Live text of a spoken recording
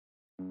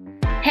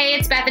Hey,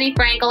 it's Bethany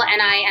Frankel,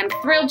 and I am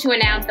thrilled to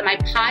announce that my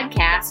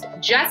podcast,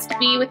 Just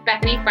Be with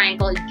Bethany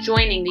Frankel, is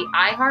joining the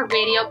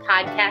iHeartRadio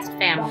podcast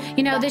family.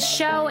 You know, this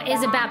show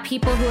is about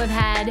people who have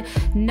had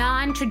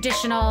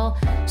non-traditional,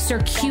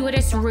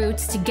 circuitous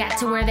routes to get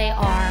to where they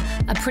are.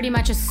 Pretty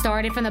much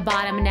started from the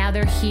bottom, and now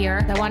they're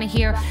here. I want to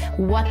hear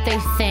what they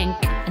think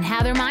and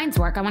how their minds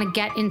work. I want to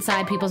get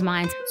inside people's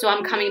minds. So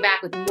I'm coming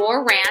back with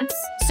more rants.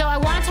 So I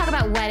want to talk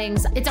about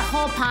weddings. It's a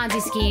whole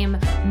Ponzi scheme,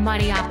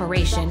 money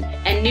operation.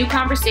 And new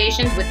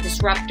conversations with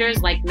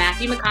disruptors like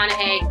Matthew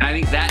McConaughey. And I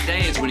think that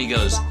day is when he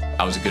goes,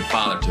 I was a good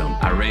father to him.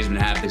 I raised him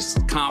to have this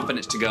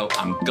confidence to go,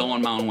 I'm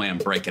going my own way, I'm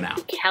breaking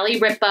out. Kelly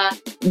Ripa.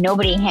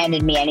 Nobody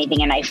handed me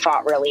anything, and I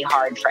fought really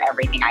hard for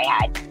everything I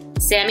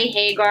had. Sammy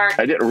Hagar.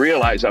 I didn't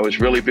realize I was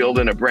really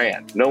building a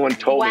brand. No one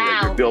told me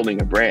that you're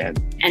building a brand.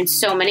 And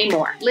so many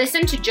more.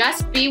 Listen to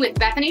Just Be with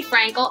Bethany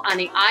Frankel on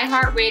the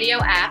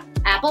iHeartRadio app,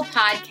 Apple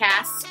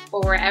Podcasts,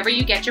 or wherever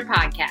you get your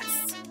podcasts.